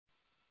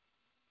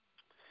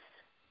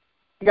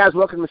Hey guys,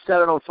 welcome to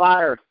Set It on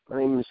Fire. My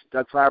name is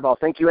Doug Firebaugh.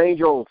 Thank you,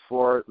 Angel,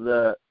 for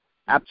the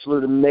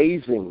absolute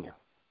amazing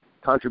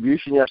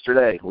contribution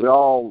yesterday. We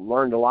all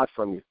learned a lot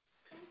from you.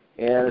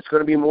 And it's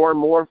going to be more and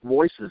more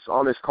voices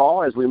on this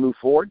call as we move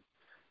forward.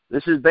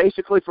 This is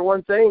basically, for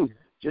one thing,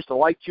 just to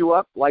light you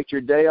up, light your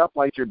day up,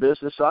 light your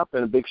business up,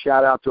 and a big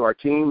shout-out to our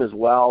team as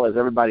well as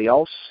everybody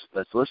else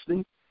that's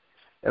listening.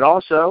 And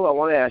also, I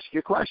want to ask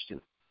you a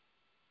question.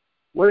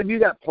 What have you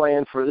got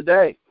planned for the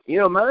day? You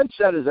know,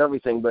 mindset is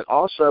everything, but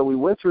also we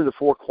went through the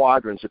 4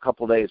 quadrants a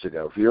couple of days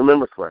ago, if you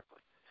remember correctly.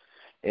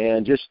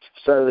 And just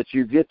so that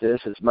you get this,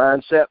 it's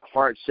mindset,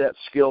 heart set,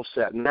 skill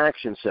set, and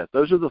action set.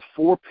 Those are the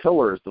 4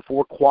 pillars, the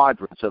 4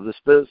 quadrants of this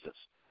business.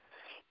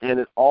 And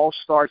it all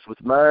starts with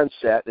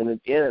mindset, and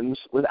it ends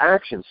with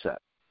action set.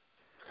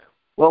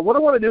 Well, what I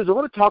want to do is I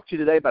want to talk to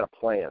you today about a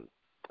plan.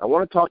 I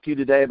want to talk to you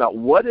today about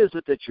what is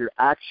it that you're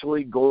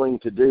actually going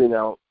to do.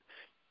 Now,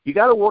 you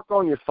got to work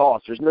on your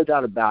thoughts. There's no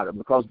doubt about it,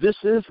 because this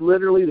is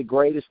literally the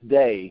greatest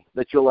day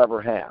that you'll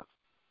ever have.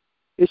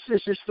 It's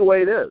just the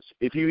way it is.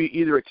 If you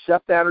either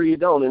accept that or you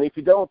don't, and if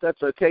you don't,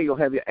 that's okay. You'll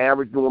have your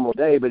average normal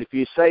day. But if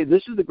you say,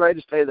 this is the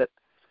greatest day that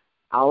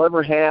I'll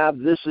ever have,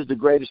 this is the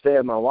greatest day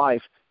of my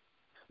life,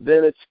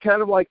 then it's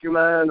kind of like your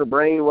mind or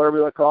brain, whatever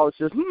you want to call it,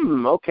 says,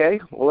 okay,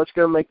 well, let's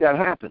go make that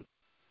happen.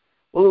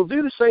 Well, it'll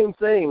do the same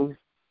thing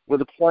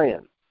with a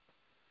plan.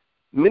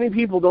 Many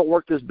people don't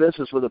work this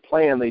business with a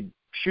plan. They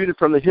shoot it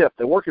from the hip.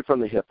 They work it from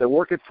the hip. They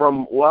work it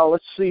from, well,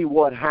 let's see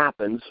what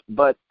happens.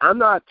 But I'm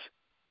not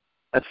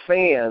a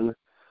fan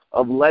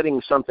of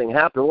letting something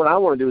happen. What I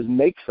want to do is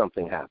make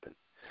something happen.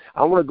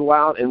 I want to go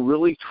out and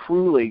really,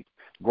 truly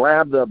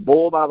grab the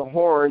bull by the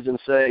horns and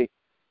say,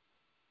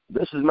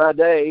 this is my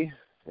day,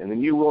 and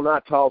then you will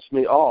not toss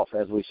me off,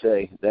 as we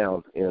say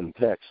down in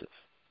Texas.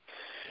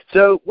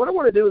 So what I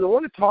want to do is I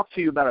want to talk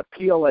to you about a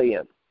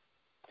P.L.A.N.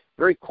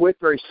 Very quick,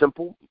 very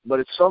simple, but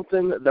it's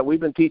something that we've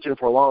been teaching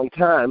for a long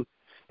time.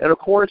 And, of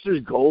course,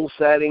 there's goal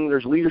setting,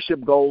 there's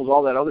leadership goals,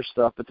 all that other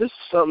stuff. But this is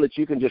something that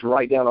you can just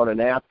write down on a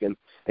napkin,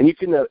 and you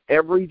can know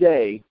every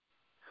day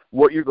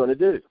what you're going to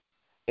do.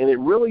 And it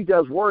really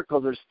does work,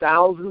 because there's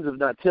thousands, if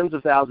not tens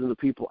of thousands of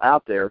people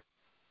out there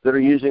that are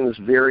using this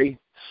very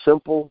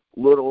simple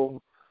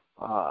little,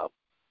 I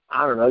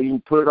don't know, you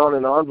can put it on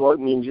an envelope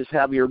and you can just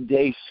have your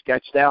day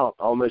sketched out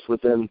almost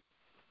within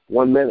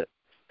 1 minute.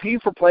 P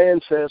for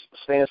plan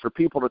stands for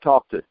people to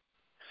talk to.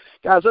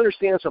 Guys,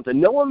 understand something.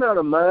 No amount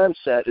of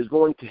mindset is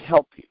going to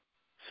help you.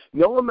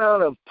 No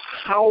amount of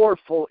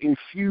powerful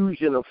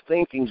infusion of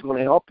thinking is going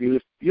to help you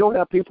if you don't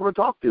have people to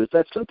talk to. It's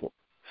that simple.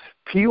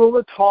 People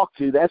to talk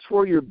to, that's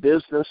where your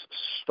business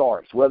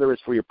starts. Whether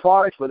it's for your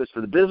products, whether it's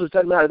for the business,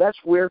 doesn't matter. That's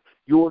where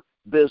your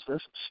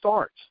business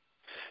starts.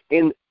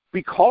 And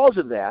because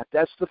of that,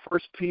 that's the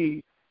first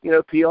P,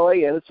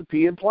 P.L.A.N., it's a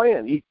P in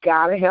plan. You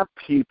got to have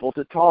people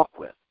to talk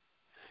with.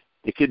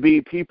 It could be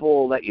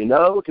people that you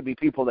know. It could be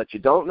people that you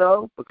don't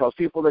know, because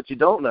people that you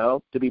don't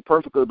know, to be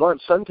perfectly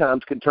blunt,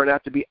 sometimes can turn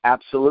out to be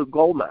absolute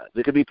gold mines.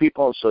 It could be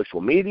people on social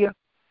media.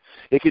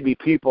 It could be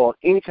people on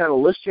any kind of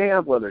list you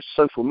have, whether it's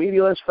social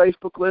media list,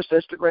 Facebook list,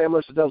 Instagram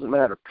list, it doesn't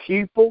matter.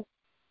 People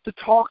to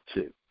talk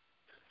to.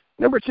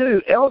 Number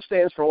 2, L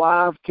stands for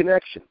live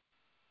connection.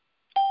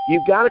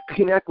 You've got to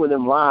connect with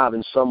them live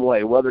in some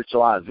way, whether it's a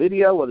live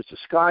video, whether it's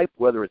a Skype,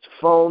 whether it's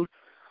a phone,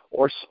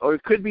 or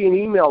it could be an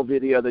email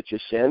video that you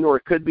send, or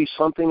it could be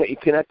something that you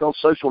connect on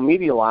social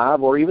media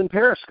live, or even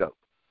Periscope.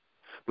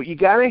 But you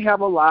got to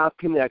have a live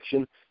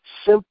connection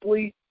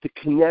simply to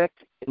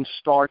connect and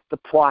start the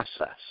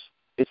process.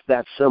 It's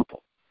that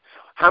simple.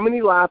 How many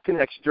live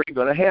connections are you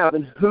going to have,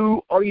 and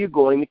who are you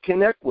going to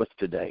connect with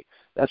today?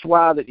 That's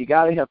why that you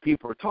got to have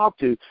people to talk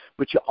to,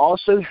 but you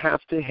also have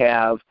to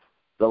have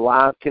the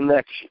live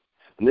connection.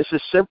 And this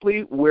is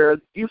simply where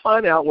you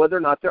find out whether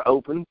or not they're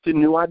open to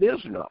new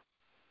ideas or not.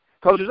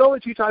 Because there's only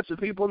 2 types of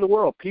people in the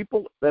world,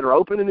 people that are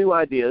open to new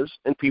ideas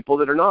and people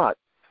that are not.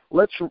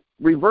 Let's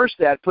reverse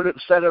that,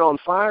 set it on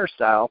fire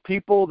style,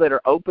 people that are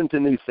open to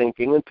new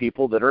thinking and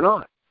people that are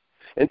not.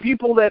 And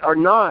people that are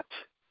not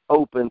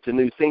open to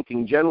new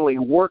thinking generally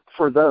work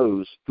for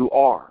those who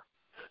are.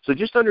 So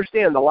just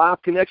understand the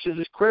live connections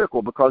is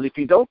critical, because if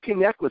you don't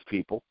connect with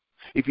people,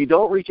 if you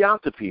don't reach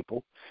out to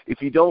people,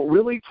 if you don't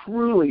really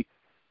truly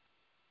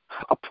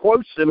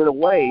approach them in a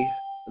way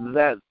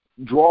that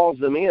draws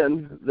them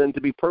in, then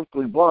to be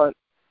perfectly blunt,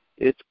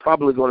 it's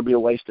probably going to be a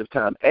waste of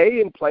time. A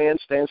in plan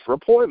stands for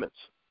appointments.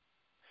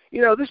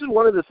 This is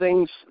one of the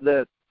things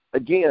that,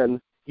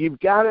 again, you've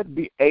got to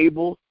be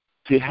able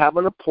to have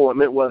an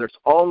appointment, whether it's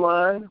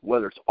online,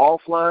 whether it's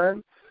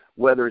offline,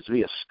 whether it's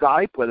via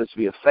Skype, whether it's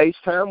via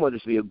FaceTime, whether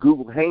it's via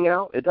Google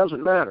Hangout, it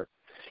doesn't matter.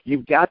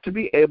 You've got to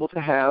be able to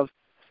have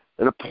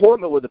an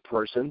appointment with a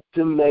person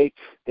to make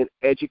an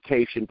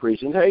education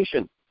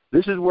presentation.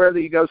 This is where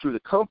you go through the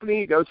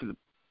company, you go through the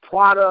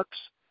products,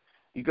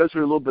 you go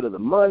through a little bit of the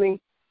money,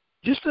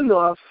 just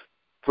enough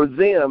for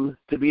them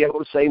to be able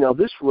to say, no,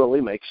 this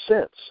really makes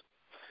sense.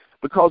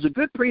 Because a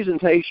good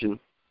presentation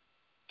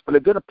and a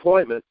good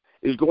appointment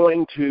is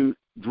going to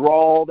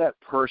draw that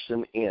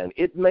person in.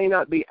 It may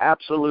not be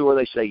absolutely where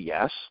they say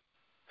yes,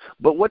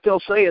 But what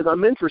they'll say is,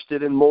 I'm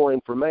interested in more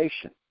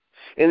information.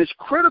 And it's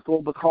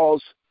critical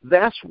because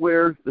that's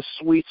where the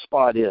sweet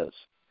spot is.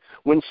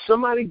 When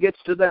somebody gets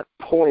to that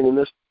point in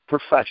this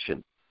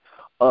profession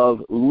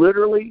of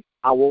literally,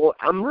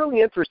 I'm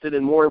really interested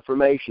in more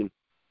information,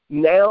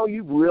 now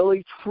you've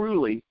really,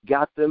 truly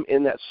got them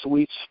in that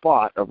sweet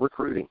spot of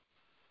recruiting.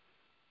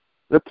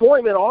 The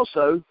appointment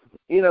also,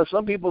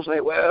 some people say,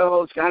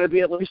 well, it's got to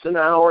be at least an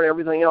hour and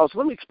everything else.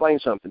 Let me explain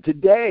something.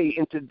 Today,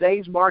 in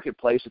today's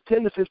marketplace, a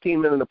 10 to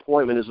 15-minute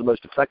appointment is the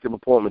most effective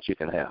appointment you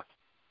can have.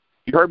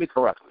 You heard me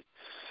correctly.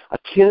 A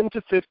 10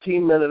 to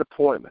 15-minute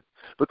appointment,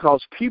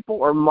 because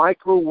people are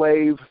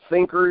microwave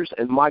thinkers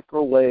and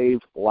microwave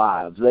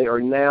lives. They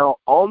are now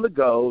on the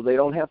go. They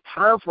don't have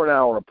time for an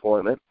hour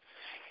appointment.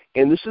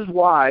 And this is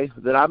why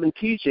that I've been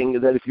teaching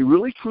that if you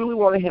really, truly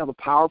want to have a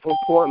powerful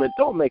appointment,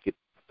 don't make it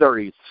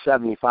 30,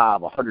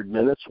 75, 100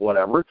 minutes,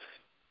 whatever.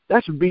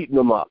 That's beating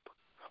them up.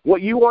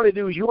 What you want to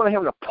do is you want to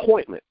have an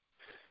appointment.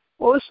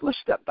 Well, let's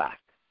step back.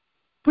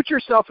 Put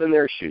yourself in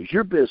their shoes.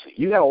 You're busy.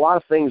 You got a lot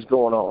of things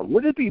going on.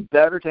 Wouldn't it be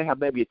better to have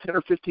maybe a 10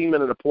 or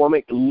 15-minute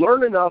appointment,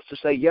 learn enough to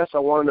say, yes, I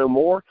want to know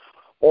more,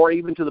 or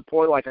even to the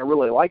point like, I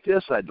really like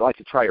this, I'd like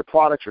to try your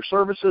products or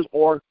services,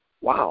 or,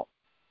 wow,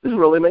 this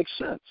really makes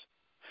sense.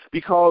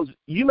 Because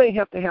you may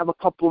have to have a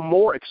couple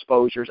more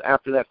exposures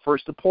after that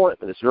first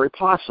appointment. It's very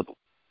possible.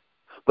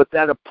 But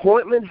that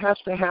appointment has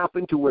to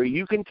happen to where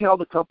you can tell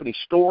the company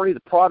story, the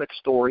product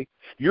story,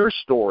 your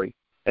story,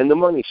 and the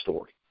money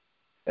story.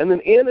 And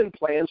then N in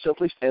plan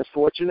simply stands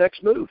for what's your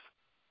next move.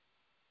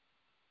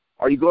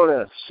 Are you going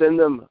to send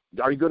them,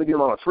 are you going to get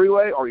them on a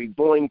three-way? Are you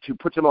going to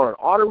put them on an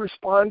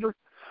autoresponder?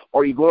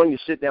 Are you going to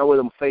sit down with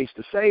them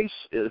face-to-face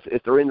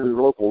if they're in the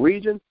local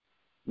region?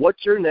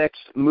 What's your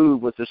next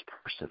move with this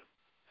person?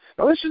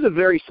 Now, this is a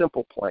very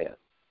simple plan.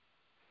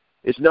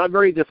 It's not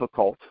very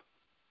difficult.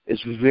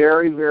 It's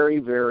very, very,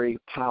 very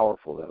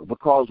powerful, though,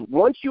 because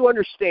once you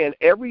understand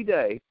every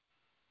day,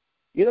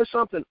 you know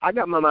something, I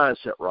got my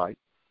mindset right.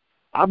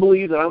 I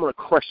believe that I'm going to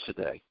crush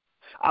today.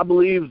 I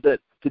believe that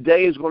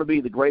today is going to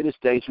be the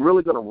greatest day. It's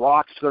really going to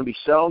rock. It's going to be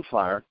set on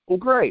fire. Well,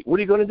 great. What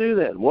are you going to do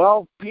then?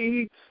 Well,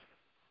 I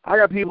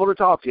got people to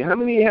talk to. How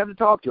many do you have to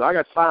talk to? I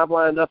got 5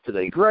 lined up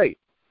today. Great.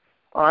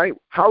 All right.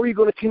 How are you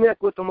going to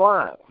connect with them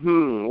live?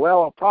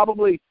 Well, I'll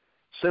probably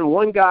send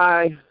one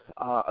guy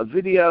a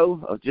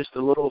video, just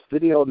a little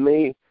video of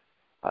me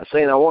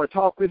saying, I want to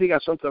talk with you.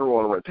 Got something I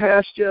want to run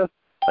past you.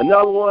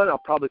 Another one, I'll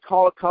probably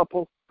call a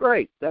couple.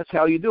 Great. That's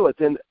how you do it.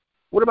 Then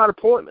what about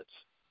appointments?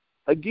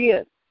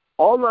 Again,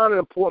 online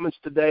appointments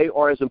today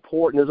are as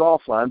important as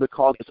offline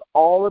because it's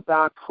all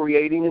about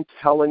creating and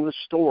telling the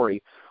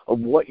story of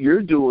what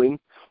you're doing,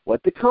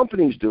 what the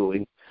company's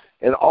doing,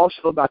 and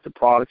also about the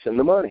products and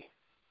the money.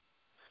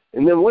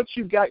 And then once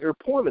you've got your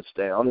appointments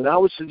down, and I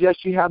would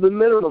suggest you have a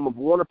minimum of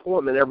 1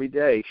 appointment every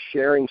day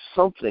sharing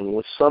something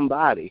with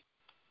somebody,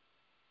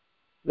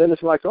 then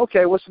it's like,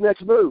 okay, what's the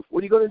next move? What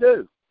are you going to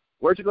do?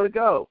 Where's it going to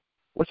go?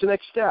 What's the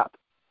next step?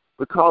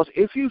 Because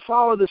if you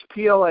follow this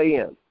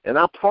P.L.A.N, and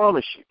I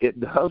promise you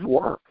it does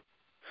work,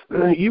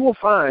 you will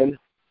find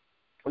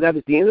that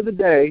at the end of the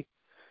day,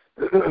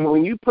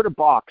 when you put a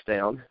box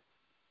down,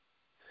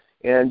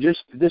 and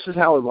just this is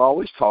how I've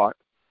always taught,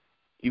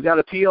 you've got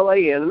a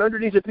P.L.A.N, and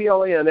underneath the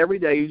P.L.A.N, every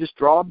day you just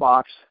draw a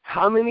box.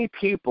 How many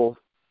people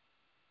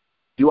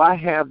do I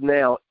have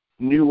now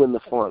new in the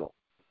funnel?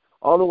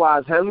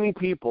 Otherwise, how many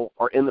people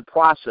are in the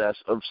process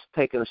of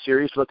taking a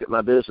serious look at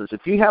my business?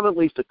 If you have at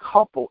least a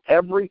couple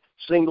every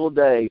single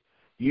day,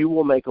 you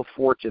will make a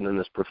fortune in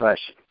this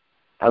profession.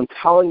 I'm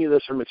telling you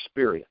this from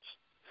experience.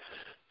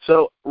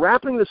 So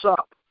wrapping this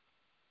up,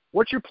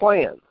 what's your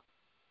plan?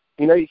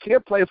 You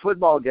can't play a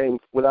football game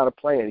without a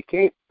plan. You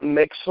can't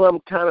make some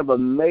kind of a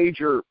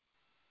major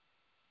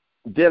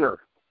dinner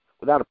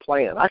without a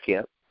plan. I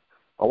can't.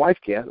 My wife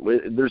can't.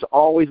 There's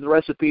always the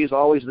recipes,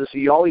 always this.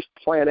 You always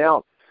plan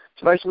out.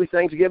 Especially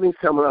Thanksgiving's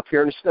coming up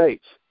here in the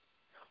States.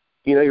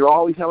 You're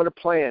always having a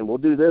plan. We'll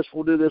do this,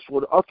 we'll do this.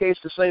 Okay, it's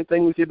the same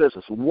thing with your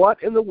business.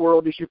 What in the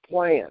world is your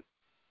plan?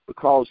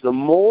 Because the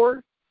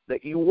more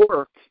that you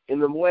work in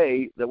the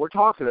way that we're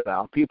talking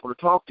about, people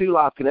to talk to,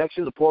 live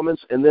connections,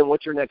 appointments, and then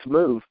what's your next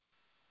move,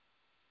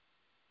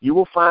 you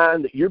will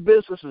find that your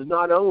business is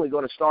not only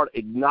going to start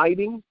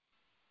igniting,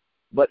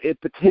 but it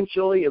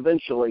potentially,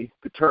 eventually,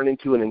 could turn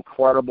into an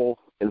incredible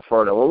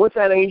inferno. And with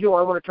that, Angel,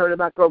 I want to turn it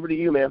back over to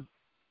you, man.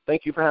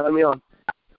 Thank you for having me on.